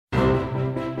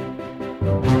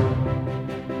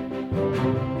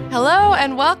Hello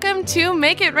and welcome to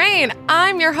Make It Rain.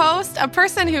 I'm your host, a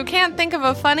person who can't think of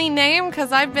a funny name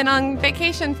because I've been on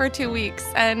vacation for 2 weeks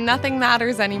and nothing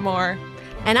matters anymore.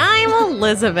 And I'm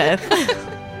Elizabeth.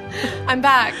 I'm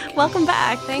back. Welcome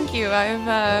back. Thank you.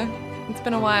 It's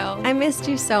been a while. I missed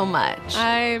you so much.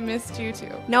 I missed you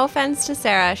too. No offense to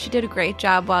Sarah. She did a great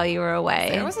job while you were away.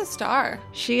 Sarah was a star.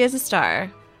 She is a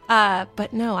star.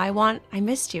 But no, I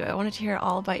missed you. I wanted to hear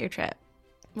all about your trip.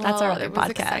 That's our other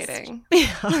podcast. Exciting.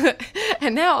 Yeah.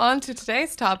 And now on to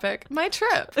today's topic, my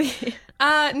trip.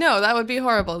 No, that would be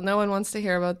horrible. No one wants to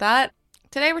hear about that.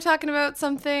 Today we're talking about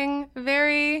something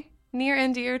very near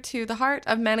and dear to the heart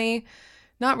of many.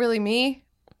 Not really me.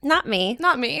 Not me,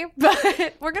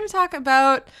 but we're going to talk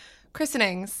about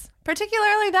christenings,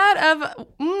 particularly that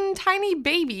of tiny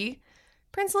baby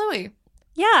Prince Louis.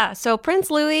 Yeah, so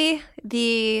Prince Louis,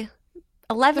 the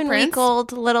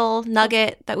 11-week-old little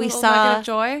nugget that we saw nugget of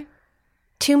joy.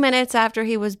 2 minutes after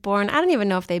he was born. I don't even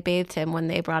know if they bathed him when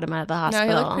they brought him out of the hospital.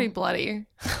 No, he looked pretty bloody.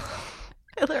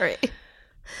 Hillary.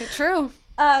 True.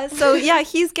 So yeah,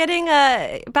 he's getting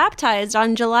baptized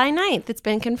on July 9th. It's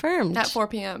been confirmed. At 4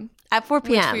 p.m. At 4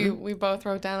 p.m. Which we both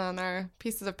wrote down on our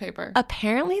pieces of paper.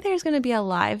 Apparently there's going to be a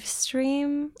live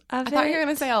stream of it. I thought you were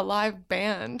going to say a live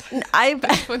band.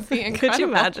 That would be incredible. Could you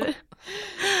imagine?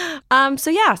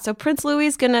 So Prince Louis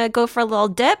is going to go for a little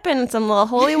dip and some little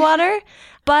holy water.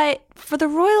 But for the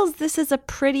royals, this is a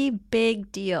pretty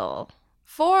big deal.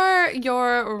 For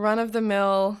your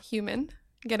run-of-the-mill human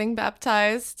getting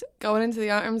baptized, going into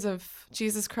the arms of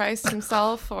Jesus Christ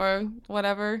himself or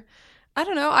whatever. I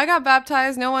don't know. I got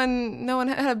baptized. No one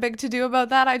had a big to-do about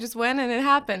that. I just went and it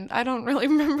happened. I don't really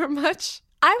remember much.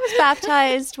 I was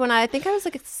baptized when I think I was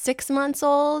like 6 months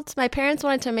old. My parents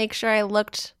wanted to make sure I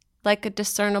looked like a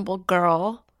discernible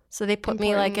girl. So they put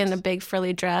me like in a big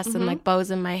frilly dress and like bows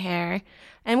in my hair.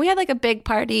 And we had like a big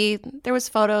party. There was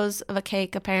photos of a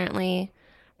cake apparently.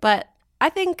 But I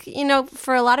think,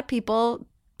 for a lot of people,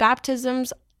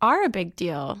 baptisms are a big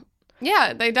deal.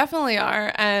 Yeah, they definitely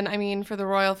are. And I mean, for the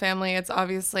royal family, it's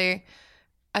obviously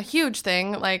a huge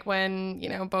thing. Like when,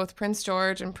 both Prince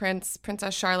George and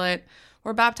Princess Charlotte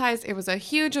were baptized, it was a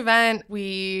huge event.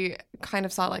 We kind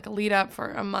of saw like a lead up for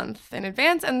a month in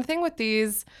advance. And the thing with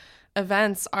these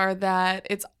events are that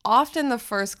it's often the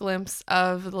first glimpse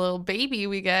of the little baby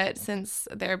we get since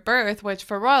their birth, which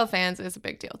for royal fans is a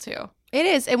big deal too. It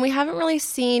is, and we haven't really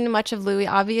seen much of Louis.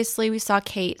 Obviously, we saw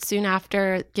Kate soon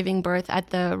after giving birth at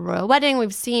the royal wedding.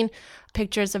 We've seen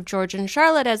pictures of George and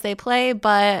Charlotte as they play,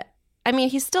 but, I mean,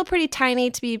 he's still pretty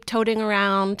tiny to be toting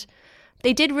around.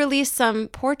 They did release some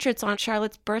portraits on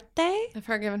Charlotte's birthday. Of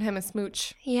her giving him a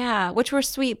smooch. Yeah, which were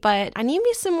sweet, but I need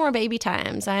me some more baby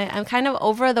times. I'm kind of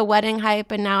over the wedding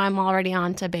hype, and now I'm already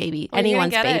on to baby. Well,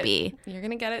 anyone's baby. You're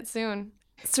going to get it soon.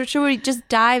 So should we just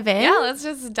dive in? Yeah, let's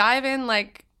just dive in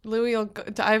like Louis will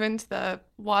dive into the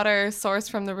water source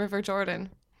from the River Jordan.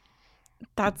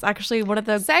 That's actually one of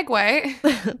the...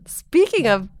 Segue. Speaking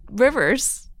of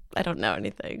rivers, I don't know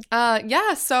anything.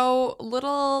 So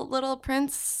little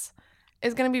Prince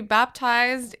is going to be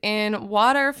baptized in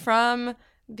water from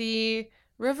the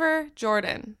River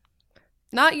Jordan.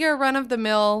 Not your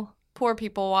run-of-the-mill poor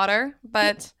people water,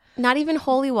 but... Not even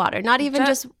holy water. Not even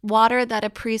just water that a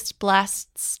priest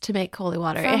blesses to make holy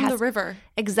water. From the river.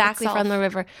 Exactly, itself. From the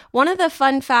river. One of the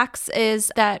fun facts is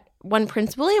that when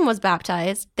Prince William was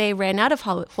baptized, they ran out of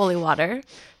holy water.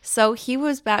 So he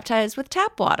was baptized with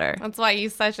tap water. That's why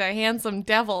he's such a handsome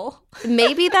devil.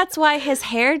 Maybe that's why his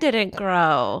hair didn't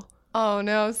grow. Oh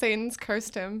no, Satan's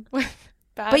cursed him with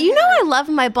bad But hair. I love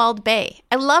my bald bae.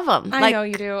 I love him. I know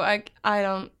you do. I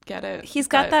don't get it. He's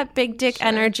got that big dick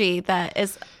energy that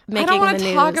is making the news. I don't want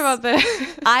to talk about this.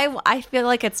 I feel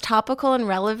like it's topical and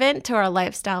relevant to our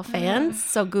lifestyle fans.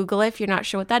 So Google it if you're not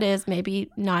sure what that is. Maybe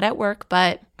not at work,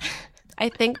 but I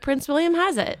think Prince William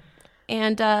has it.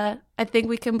 And I think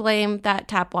we can blame that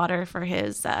tap water for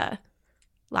his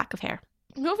lack of hair.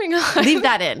 Moving on. Leave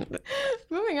that in.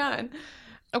 Moving on.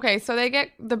 Okay, so they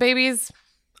get the babies.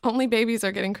 Only babies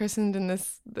are getting christened in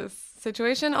this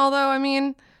situation. Although, I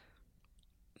mean,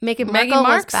 Meghan Markle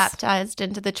was baptized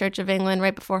into the Church of England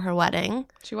right before her wedding.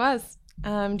 She was.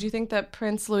 Do you think that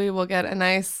Prince Louis will get a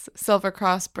nice silver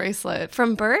cross bracelet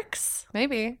from Birks?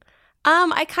 Maybe.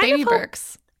 I kind Baby of hope...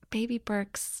 Birks. Baby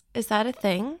Birks. Is that a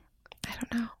thing? I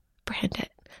don't know. Brand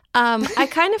it. I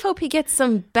kind of hope he gets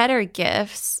some better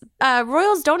gifts.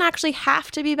 Royals don't actually have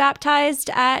to be baptized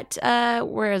at,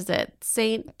 where is it?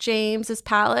 St. James's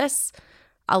Palace.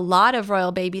 A lot of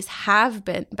royal babies have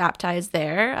been baptized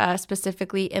there,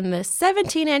 specifically in the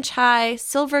 17-inch high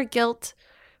silver gilt?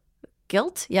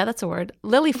 Yeah, that's a word.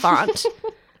 Lily font.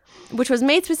 which was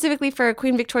made specifically for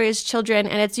Queen Victoria's children,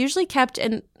 and it's usually kept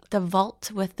in the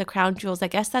vault with the crown jewels. I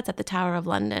guess that's at the Tower of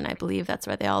London. I believe that's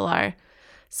where they all are.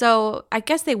 So I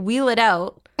guess they wheel it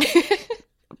out.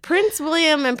 Prince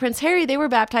William and Prince Harry, they were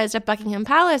baptized at Buckingham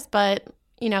Palace, but,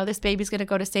 you know, this baby's going to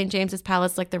go to St. James's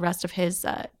Palace like the rest of his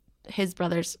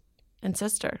brothers and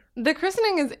sister. The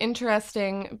christening is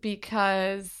interesting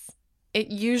because it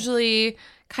usually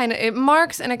it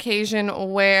marks an occasion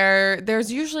where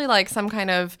there's usually like some kind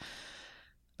of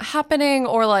happening,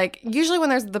 or like usually when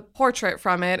there's the portrait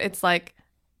from it, it's like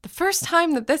the first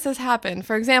time that this has happened.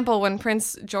 For example, when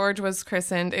Prince George was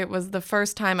christened, it was the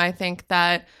first time I think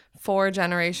that 4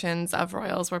 generations of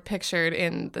royals were pictured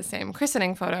in the same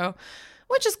christening photo,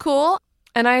 which is cool.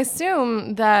 And I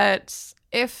assume that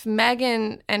if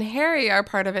Meghan and Harry are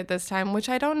part of it this time, which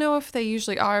I don't know if they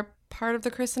usually are part of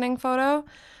the christening photo,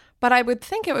 but I would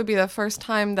think it would be the first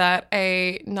time that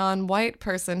a non-white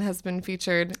person has been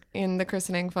featured in the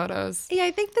christening photos. Yeah,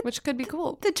 I think which could be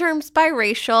cool. The term's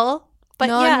biracial, but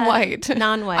non-white. Yeah,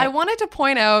 non-white. I wanted to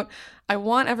point out, I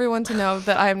want everyone to know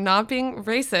that I am not being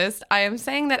racist. I am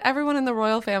saying that everyone in the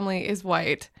royal family is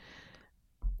white.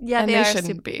 Yeah, and they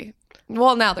shouldn't be.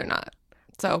 Well, now they're not.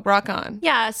 So rock on.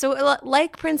 Yeah, so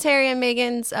like Prince Harry and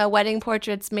Meghan's wedding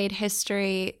portraits made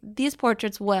history, these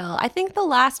portraits will. I think the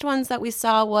last ones that we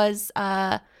saw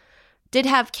did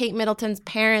have Kate Middleton's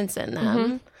parents in them.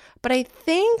 Mm-hmm. But I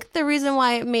think the reason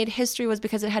why it made history was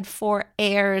because it had 4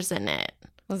 heirs in it.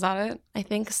 Was that it? I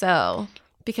think so.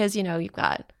 Because, you know, you've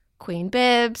got Queen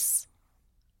Bibbs,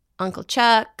 Uncle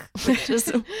Chuck.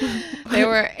 They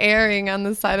were erring on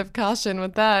the side of caution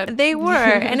with that. They were.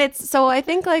 And so I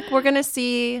think like we're going to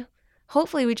see,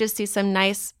 hopefully we just see some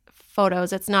nice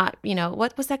photos. It's not, you know,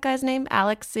 what was that guy's name?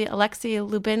 Alexei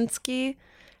Lubinsky.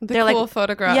 They're cool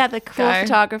photographer. Yeah, the cool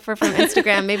photographer from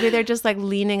Instagram. Maybe they're just like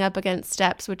leaning up against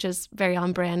steps, which is very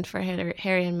on brand for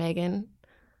Harry and Meghan.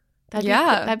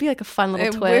 That'd be like a fun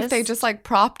little twist. If they just like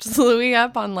propped Louis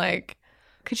up on like,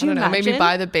 could you imagine? Maybe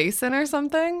by the basin or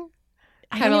something?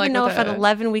 I don't even know if an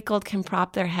 11-week-old can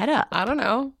prop their head up. I don't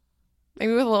know.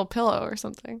 Maybe with a little pillow or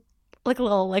something. Like a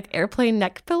little like airplane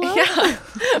neck pillow? Yeah,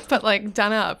 but like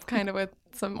done up kind of with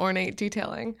some ornate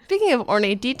detailing. Speaking of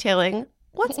ornate detailing,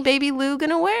 what's baby Lou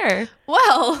gonna wear?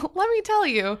 Well, let me tell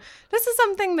you, this is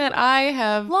something that I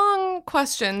have long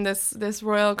questioned, this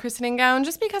royal christening gown,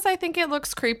 just because I think it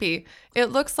looks creepy. It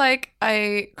looks like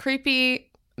a creepy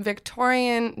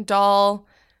Victorian doll,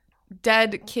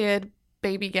 dead kid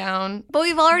baby gown. But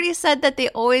we've already said that they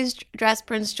always dress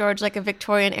Prince George like a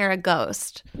Victorian era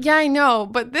ghost. Yeah, I know,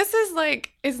 but this is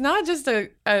like, it's not just a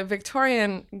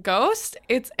Victorian ghost,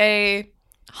 it's a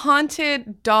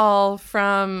haunted doll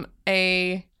from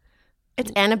It's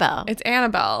Annabelle. It's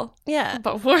Annabelle. Yeah.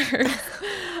 But worse.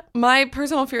 My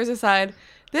personal fears aside,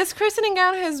 this christening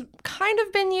gown has kind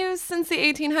of been used since the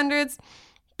 1800s.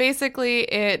 Basically,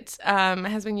 it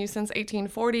has been used since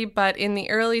 1840, but in the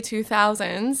early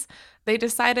 2000s, they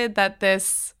decided that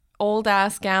this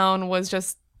old-ass gown was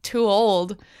just too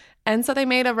old, and so they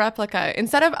made a replica.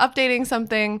 Instead of updating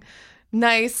something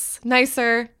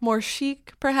nicer, more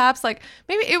chic, perhaps, like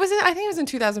maybe I think it was in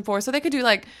 2004, so they could do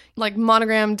like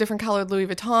monogram, different colored Louis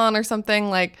Vuitton or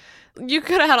something. Like, you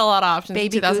could have had a lot of options.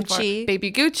 Baby in 2004. Gucci.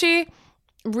 Baby Gucci.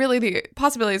 Really, the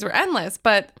possibilities were endless,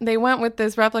 but they went with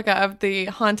this replica of the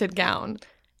haunted gown.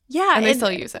 Yeah. And they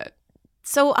still use it.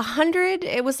 So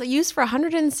it was used for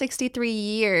 163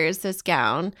 years, this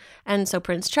gown. And so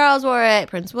Prince Charles wore it,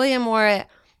 Prince William wore it.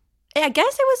 I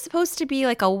guess it was supposed to be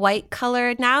like a white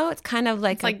color. Now it's kind of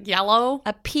like yellow.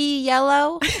 A pea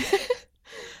yellow.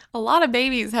 A lot of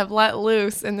babies have let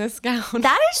loose in this gown.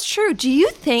 That is true. Do you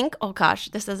think, oh gosh,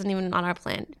 this isn't even on our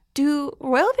plan. Do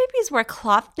royal babies wear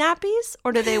cloth nappies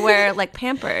or do they wear like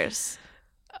Pampers?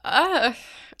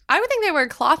 I would think they wear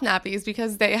cloth nappies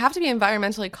because they have to be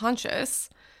environmentally conscious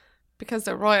because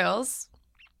they're royals.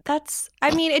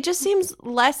 It just seems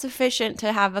less efficient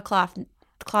to have a cloth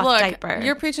diaper.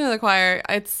 You're preaching to the choir.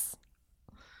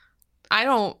 I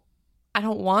don't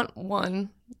want one.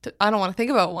 I don't want to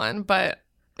think about one, but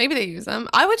maybe they use them.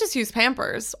 I would just use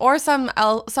Pampers or some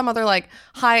other like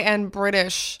high-end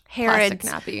British plastic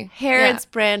nappy. Harrods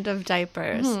brand of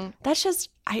diapers. Mm-hmm. That's just,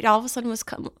 I all of a sudden was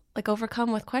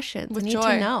overcome with questions. With I need joy.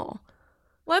 to know.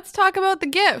 Let's talk about the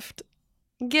gift.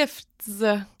 Gifts.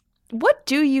 What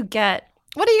do you get?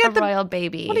 What do you get royal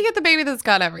baby? What do you get the baby that's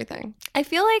got everything? I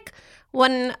feel like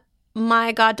when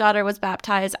my goddaughter was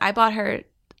baptized, I bought her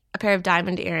a pair of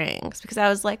diamond earrings because I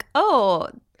was like, oh.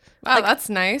 Wow, that's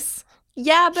nice.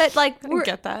 Yeah, but like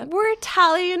get that. We're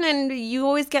Italian, and you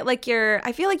always get like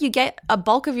I feel like you get a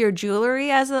bulk of your jewelry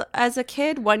as a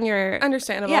kid when you're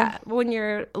understandable. Yeah, when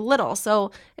you're little.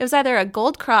 So it was either a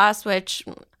gold cross, which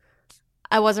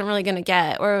I wasn't really gonna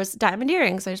get, or it was diamond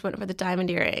earrings. I just went for the diamond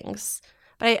earrings.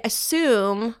 But I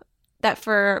assume that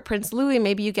for Prince Louis,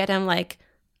 maybe you get him like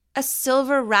a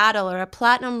silver rattle or a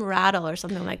platinum rattle or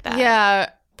something like that. Yeah,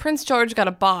 Prince George got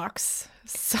a box.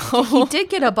 So he did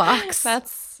get a box.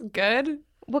 That's good.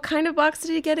 What kind of box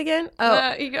did he get again?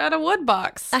 He got a wood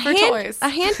box for toys. A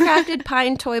handcrafted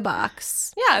pine toy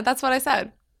box. Yeah, that's what I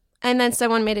said. And then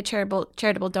someone made a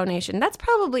charitable donation. That's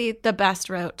probably the best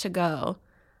route to go.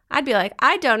 I'd be like,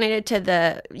 I donated to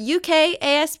the UK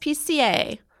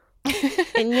ASPCA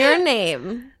in your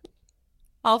name.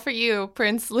 All for you,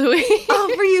 Prince Louis. All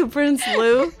for you, Prince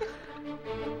Lou.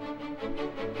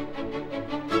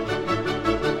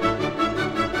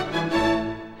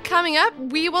 Coming up,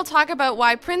 we will talk about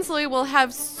why Prince Louis will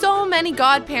have so many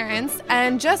godparents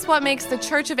and just what makes the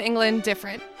Church of England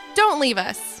different. Don't leave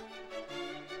us.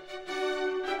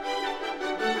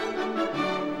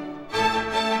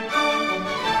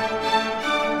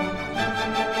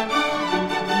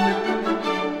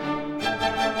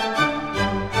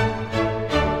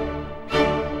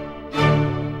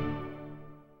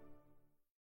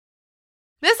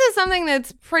 This is something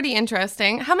that's pretty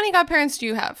interesting. How many godparents do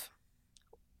you have?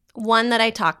 One that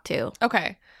I talked to.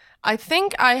 Okay. I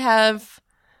think I have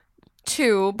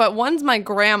 2, but one's my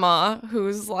grandma,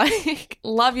 who's like,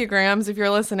 love you, Grams, if you're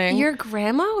listening. Your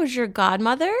grandma was your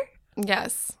godmother?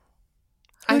 Yes.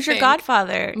 Who's your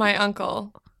godfather? My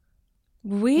uncle.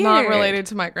 Weird. Not related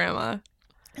to my grandma.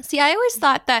 See, I always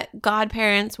thought that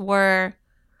godparents were,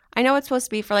 I know it's supposed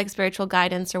to be for like spiritual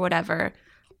guidance or whatever,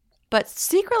 but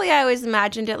secretly I always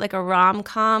imagined it like a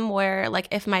rom-com where like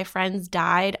if my friends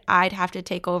died, I'd have to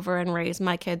take over and raise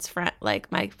my kid's friend, like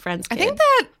my friend's kid. I think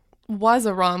that was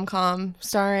a rom-com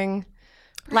starring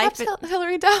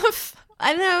Hilary Duff.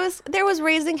 I don't know. There was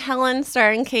Raising Helen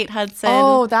starring Kate Hudson.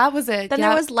 Oh, that was it. Then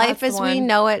there was Life as We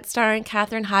Know It starring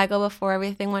Katherine Heigl before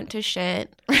everything went to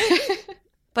shit.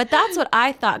 But that's what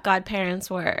I thought godparents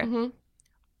were. Mm-hmm.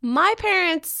 My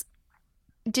parents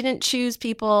didn't choose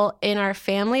people in our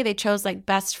family. They chose like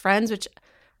best friends, which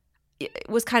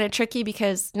was kind of tricky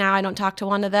because now I don't talk to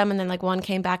one of them. And then like one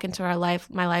came back into my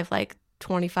life like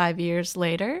 25 years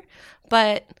later.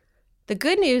 But the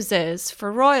good news is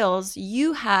for royals,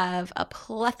 you have a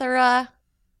plethora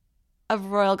of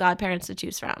royal godparents to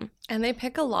choose from. And they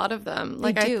pick a lot of them.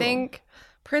 They do. I think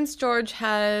Prince George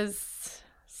has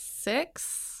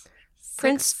 6,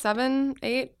 7,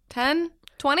 8, 10,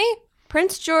 20?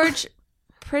 Prince George,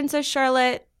 Princess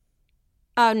Charlotte,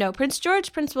 Prince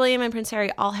George, Prince William, and Prince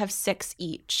Harry all have 6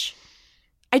 each.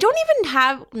 I don't even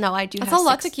have, no, I do have 6. That's a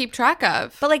lot to keep track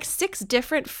of. But like 6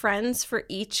 different friends for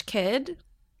each kid.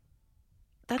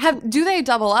 Do they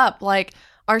double up? Like,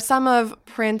 are some of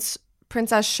Princess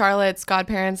Charlotte's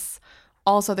godparents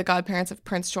also the godparents of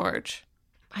Prince George?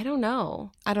 I don't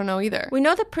know. I don't know either. We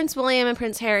know that Prince William and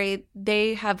Prince Harry,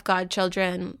 they have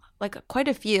godchildren, like quite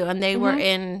a few, and they were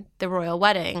in the royal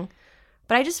wedding.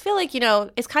 But I just feel like,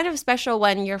 it's kind of special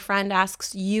when your friend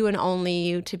asks you and only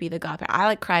you to be the godparent. I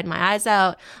like cried my eyes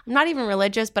out. I'm not even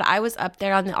religious, but I was up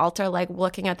there on the altar, like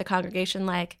looking at the congregation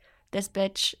like, this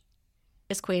bitch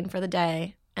is queen for the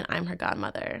day, and I'm her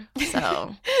godmother.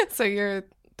 So, so you're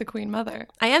the queen mother.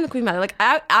 I am the queen mother. Like,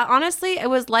 I honestly, it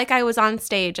was like I was on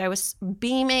stage. I was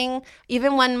beaming.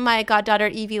 Even when my goddaughter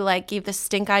Evie like gave the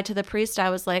stink eye to the priest, I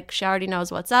was like, she already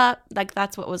knows what's up. Like,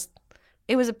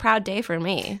 it was a proud day for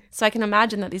me. So I can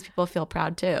imagine that these people feel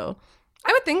proud too.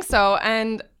 I would think so.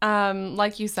 And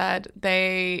like you said,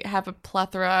 they have a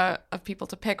plethora of people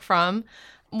to pick from.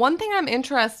 One thing I'm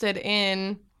interested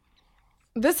in,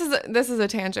 this is a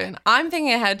tangent. I'm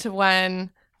thinking ahead to when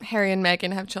Harry and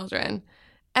Meghan have children.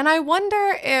 And I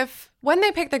wonder if when they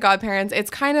pick the godparents, it's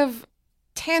kind of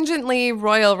tangentially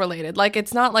royal related. Like,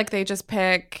 it's not like they just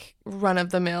pick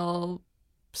run-of-the-mill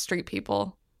street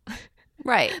people.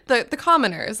 Right. The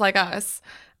commoners like us.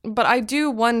 But I do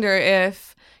wonder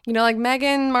if, like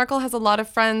Meghan Markle has a lot of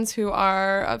friends who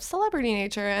are of celebrity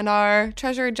nature, and our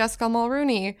treasurer Jessica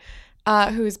Mulrooney,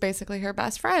 who's basically her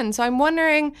best friend. So I'm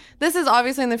wondering, this is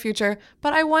obviously in the future,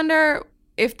 but I wonder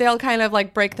if they'll kind of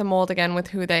like break the mold again with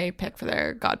who they pick for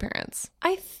their godparents.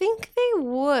 I think they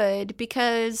would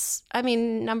because,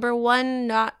 number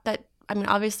one,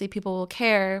 obviously people will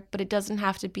care, but it doesn't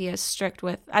have to be as strict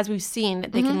with, as we've seen,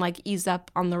 they can like ease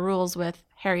up on the rules with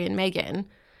Harry and Meghan.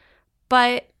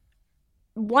 But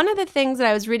one of the things that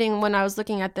I was reading when I was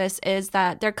looking at this is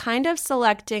that they're kind of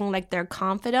selecting like their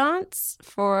confidants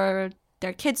for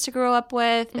their kids to grow up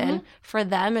with and for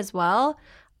them as well.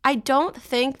 I don't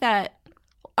think that,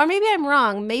 or maybe I'm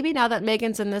wrong. Maybe now that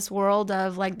Meghan's in this world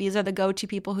of like, these are the go-to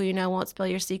people who won't spill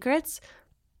your secrets.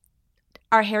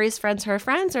 Are Harry's friends her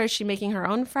friends, or is she making her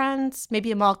own friends?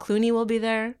 Maybe Amal Clooney will be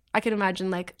there. I can imagine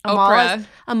like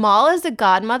Amal as the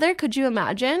godmother. Could you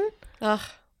imagine? Ugh,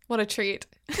 what a treat.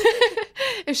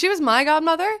 If she was my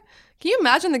godmother, can you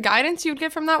imagine the guidance you would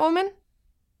get from that woman?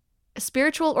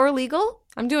 Spiritual or legal?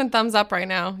 I'm doing thumbs up right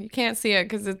now. You can't see it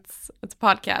because it's a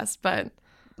podcast, but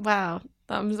wow,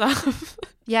 thumbs up.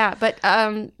 Yeah, but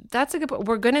that's a good point.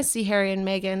 We're going to see Harry and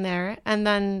Meghan there, and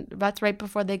then that's right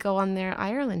before they go on their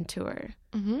Ireland tour.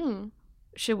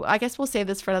 I guess we'll save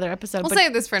this for another episode. We'll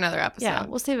save this for another episode. Yeah,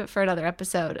 we'll save it for another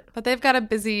episode. But they've got a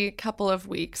busy couple of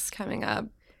weeks coming up,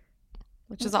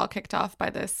 which is all kicked off by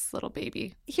this little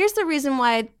baby. Here's the reason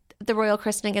why the royal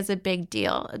christening is a big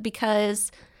deal,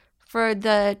 because for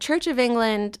the Church of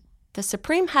England, the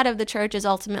supreme head of the church is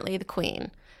ultimately the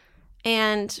Queen.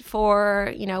 And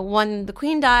for, when the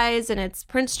Queen dies and it's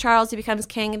Prince Charles who becomes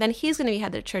king, then he's going to be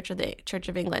head of the Church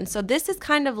of England. So this is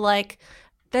kind of like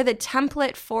they're the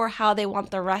template for how they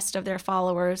want the rest of their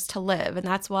followers to live. And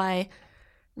that's why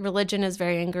religion is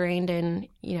very ingrained in,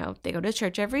 they go to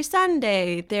church every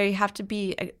Sunday. They have to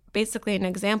be basically an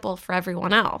example for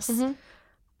everyone else.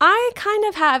 I kind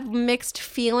of have mixed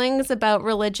feelings about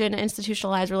religion,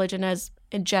 institutionalized religion as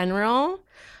in general.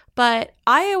 But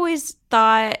I always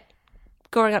thought,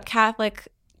 growing up Catholic,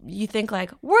 you think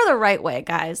like, we're the right way,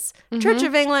 guys. Church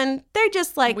of England, they're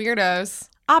just like weirdos.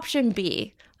 Option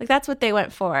B. Like that's what they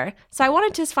went for. So I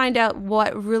wanted to find out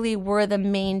what really were the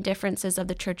main differences of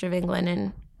the Church of England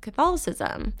and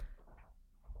Catholicism.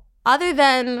 Other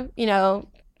than,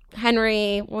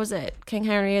 Henry, what was it? King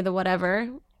Henry the whatever,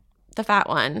 the fat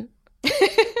one.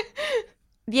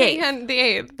 The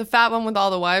eighth. The fat one with all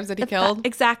the wives that he killed.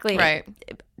 Exactly. Right.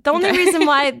 The only reason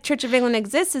why Church of England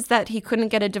exists is that he couldn't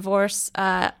get a divorce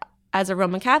as a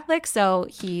Roman Catholic, so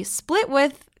he split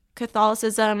with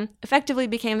Catholicism, effectively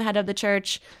became the head of the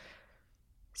church.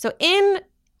 So in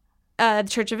the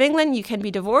Church of England, you can be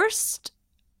divorced.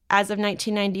 As of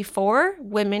 1994,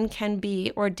 women can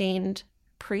be ordained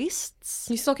priests.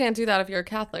 You still can't do that if you're a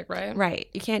Catholic, right? Right.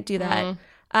 You can't do that.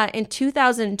 In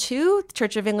 2002, the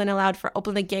Church of England allowed for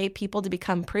openly gay people to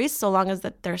become priests so long as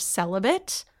that they're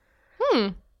celibate.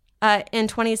 In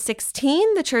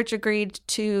 2016, the church agreed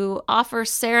to offer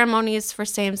ceremonies for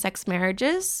same-sex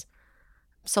marriages,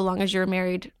 so long as you're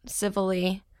married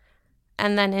civilly.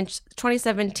 And then in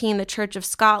 2017, the Church of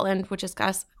Scotland, which is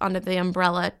under the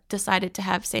umbrella, decided to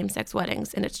have same-sex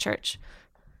weddings in its church.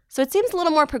 So it seems a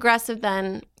little more progressive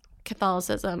than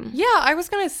Catholicism. Yeah, I was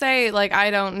going to say,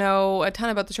 I don't know a ton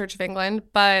about the Church of England,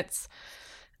 but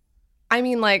I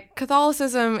mean,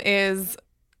 Catholicism is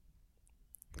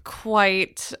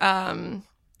quite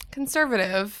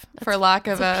conservative, for lack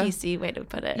of a PC way to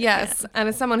put it. Yes, yeah. And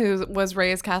as someone who was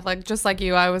raised Catholic, just like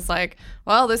you, I was like,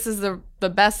 well, this is the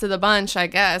best of the bunch, I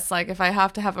guess. If I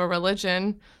have to have a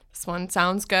religion, this one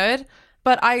sounds good.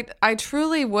 But I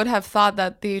truly would have thought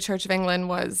that the Church of England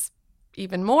was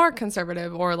even more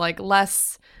conservative or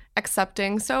less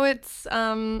accepting. So it's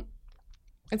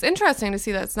interesting to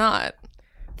see that it's not.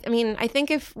 I mean, I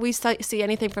think if we see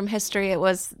anything from history, it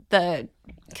was the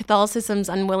Catholicism's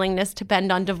unwillingness to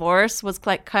bend on divorce was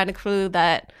kind of clue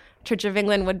that Church of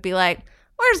England would be like,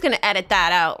 we're just going to edit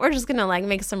that out. We're just going to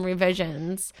make some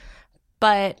revisions.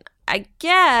 But I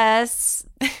guess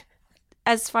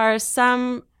as far as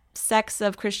some sects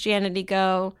of Christianity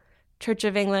go, Church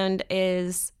of England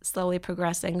is slowly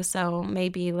progressing. So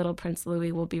maybe little Prince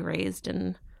Louis will be raised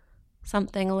in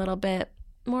something a little bit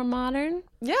more modern.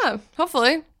 Yeah,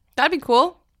 hopefully. That'd be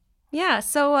cool. Yeah,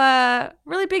 so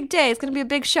really big day. It's going to be a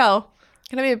big show.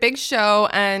 Going to be a big show,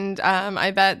 and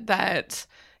I bet that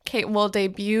Kate will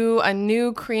debut a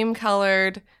new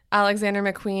cream-colored Alexander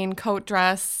McQueen coat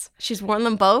dress. She's worn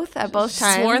them both at both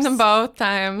times. She's worn them both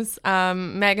times.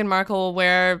 Meghan Markle will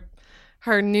wear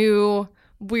her new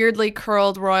weirdly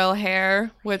curled royal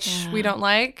hair, which we don't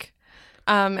like,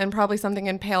 and probably something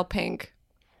in pale pink.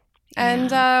 And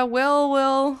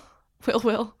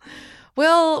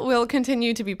Will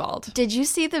continue to be bald. Did you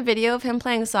see the video of him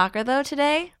playing soccer, though,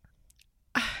 today?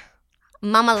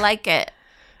 Mama like it.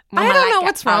 Mama I don't know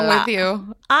what's wrong with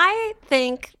you. I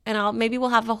think, and maybe we'll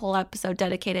have a whole episode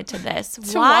dedicated to this,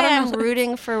 why I'm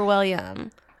rooting for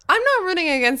William. I'm not rooting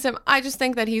against him. I just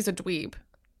think that he's a dweeb.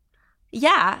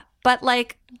 Yeah, but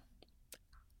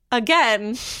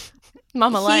again...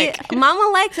 Mama likes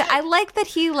it. I like that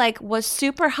he was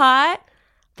super hot,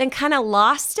 then kind of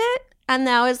lost it and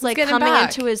now is like coming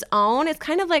into his own. It's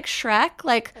kind of like Shrek,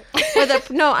 like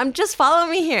no, just follow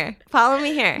me here. Follow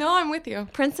me here. No, I'm with you.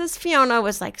 Princess Fiona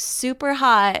was like super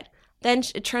hot. Then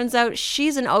it turns out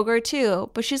she's an ogre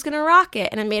too, but she's going to rock it,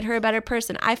 and it made her a better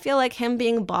person. I feel like him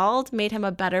being bald made him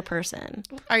a better person.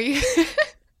 Are you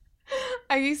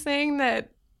saying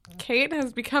that Kate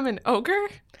has become an ogre?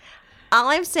 All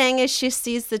I'm saying is she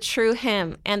sees the true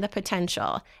him and the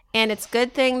potential. And it's a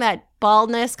good thing that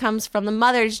baldness comes from the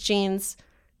mother's genes,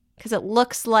 because it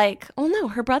looks like, oh no,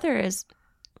 her brother is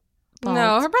bald.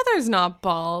 No, her brother is not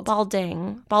bald.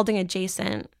 Balding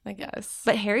adjacent. I guess.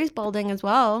 But Harry's balding as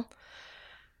well.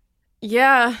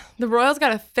 Yeah, the royals got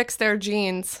to fix their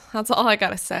genes. That's all I got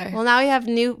to say. Well, now we have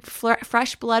new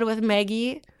fresh blood with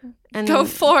Maggie. And go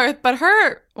forth. But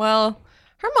her mom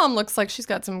looks like she's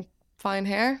got some fine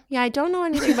hair. Yeah, I don't know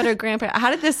anything about her grandpa. How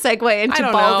did this segue into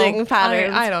balding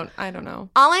patterns? I don't know.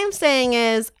 All I'm saying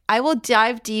is I will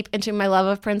dive deep into my love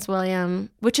of Prince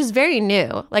William, which is very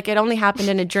new. Like, it only happened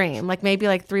in a dream, like maybe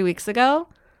like 3 weeks ago.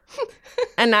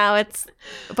 And now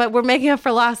but we're making up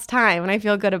for lost time, and I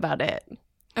feel good about it.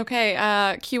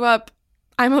 Okay, cue up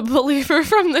I'm a Believer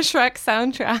from the Shrek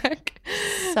soundtrack.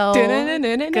 So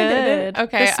good.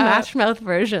 Okay. The Smash Mouth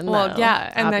version, though. Well,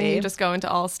 yeah. And then you just go into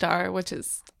All Star, which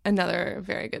is another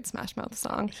very good Smash Mouth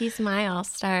song. He's my All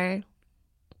Star.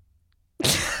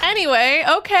 Anyway,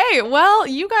 okay. Well,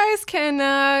 you guys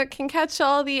can catch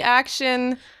all the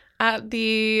action at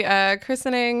the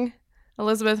christening.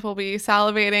 Elizabeth will be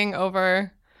salivating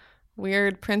over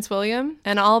weird Prince William,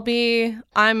 and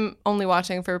I'm only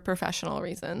watching for professional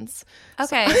reasons.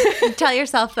 Okay. So. Tell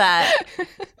yourself that.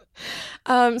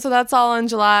 So that's all on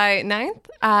July 9th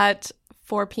at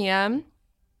 4 p.m.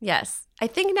 Yes. I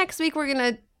think next week we're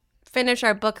going to finish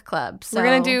our book club. So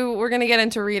we're going to get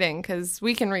into reading because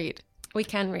we can read. We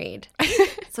can read.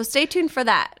 So stay tuned for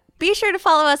that. Be sure to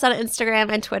follow us on Instagram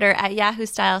and Twitter at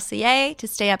YahooStyleCA to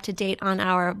stay up to date on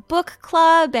our book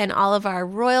club and all of our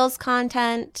Royals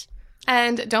content.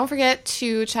 And don't forget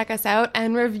to check us out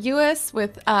and review us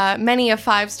with many of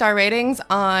 5-star ratings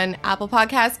on Apple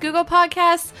Podcasts, Google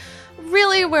Podcasts,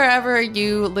 really wherever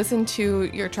you listen to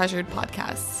your treasured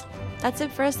podcasts. That's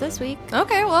it for us this week.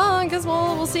 Okay, well, I guess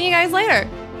we'll see you guys later.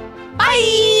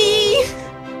 Bye!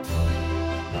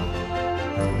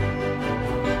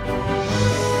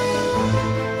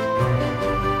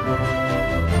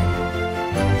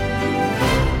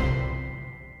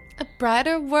 A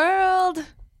brighter world.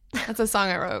 That's a song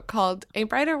I wrote called A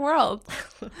Brighter World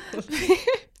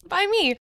by me.